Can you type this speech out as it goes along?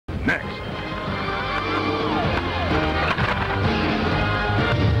next.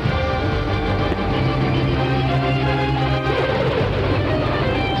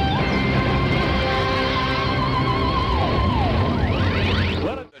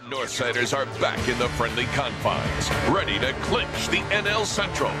 Northsiders are back in the friendly confines, ready to clinch the NL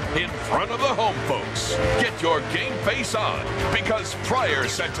Central in front of the home folks. Get your game face on, because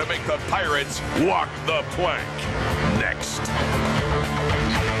Pryor's set to make the Pirates walk the plank. Next.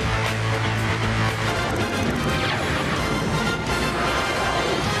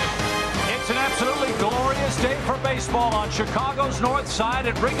 It's an absolutely glorious day for baseball on Chicago's north side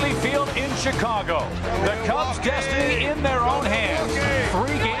at Wrigley Field in Chicago. The Cubs' destiny in their own hands. 3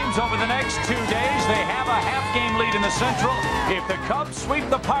 games over the next 2 days. They have a half-game lead in the Central. If the Cubs sweep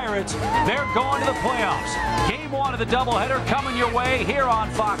the Pirates, they're going to the playoffs. Game 1 of the doubleheader coming your way here on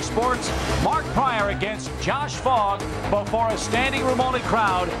Fox Sports. Mark Pryor against Josh Fogg before a standing room only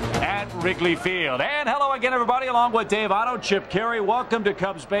crowd at Wrigley Field. And hello again, everybody, along with Dave Otto, Chip Carey. Welcome to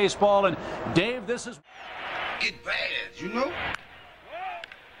Cubs baseball. And Dave, this is get bad, you know.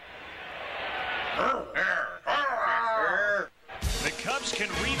 The Cubs can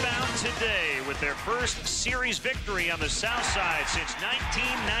rebound today with their first series victory on the South Side since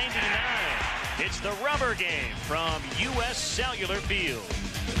 1999. It's the rubber game from U.S. Cellular Field.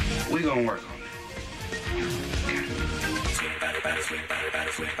 We gonna work on it.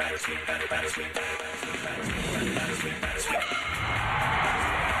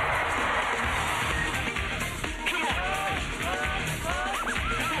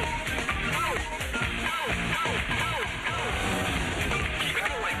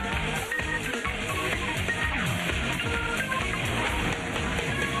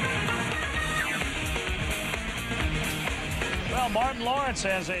 Well, Martin Lawrence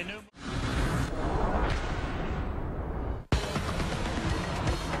has a new...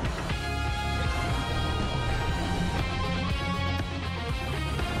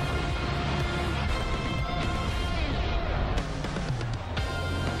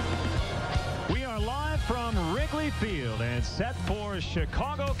 We are live from Wrigley Field and set for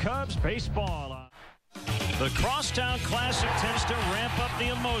Chicago Cubs baseball. The Crosstown Classic tends to ramp up the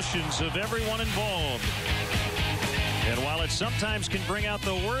emotions of everyone involved. And while it sometimes can bring out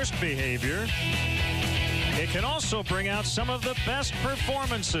the worst behavior, it can also bring out some of the best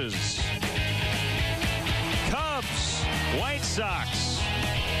performances. Cubs, White Sox,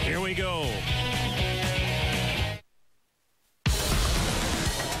 here we go.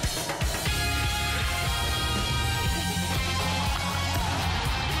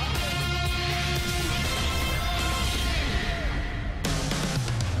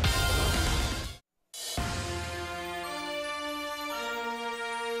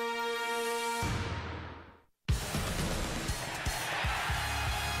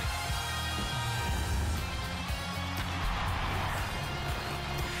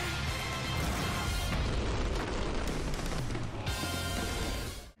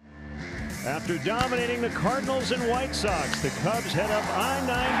 After dominating the Cardinals and White Sox, the Cubs head up I-94 to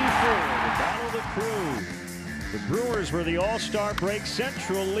battle the Crew. The Brewers were the All-Star break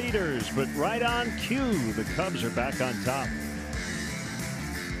Central leaders, but right on cue, the Cubs are back on top.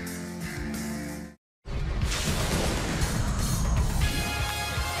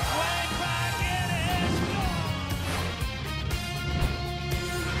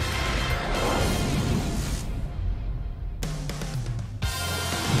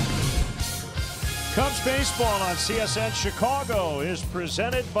 Cubs baseball on CSN Chicago is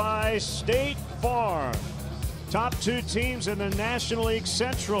presented by State Farm. Top 2 teams in the National League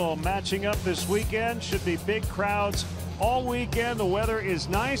Central matching up this weekend. Should be big crowds all weekend. The weather is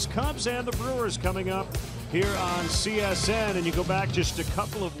nice. Cubs and the Brewers coming up here on CSN. And you go back just a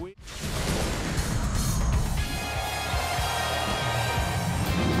couple of weeks.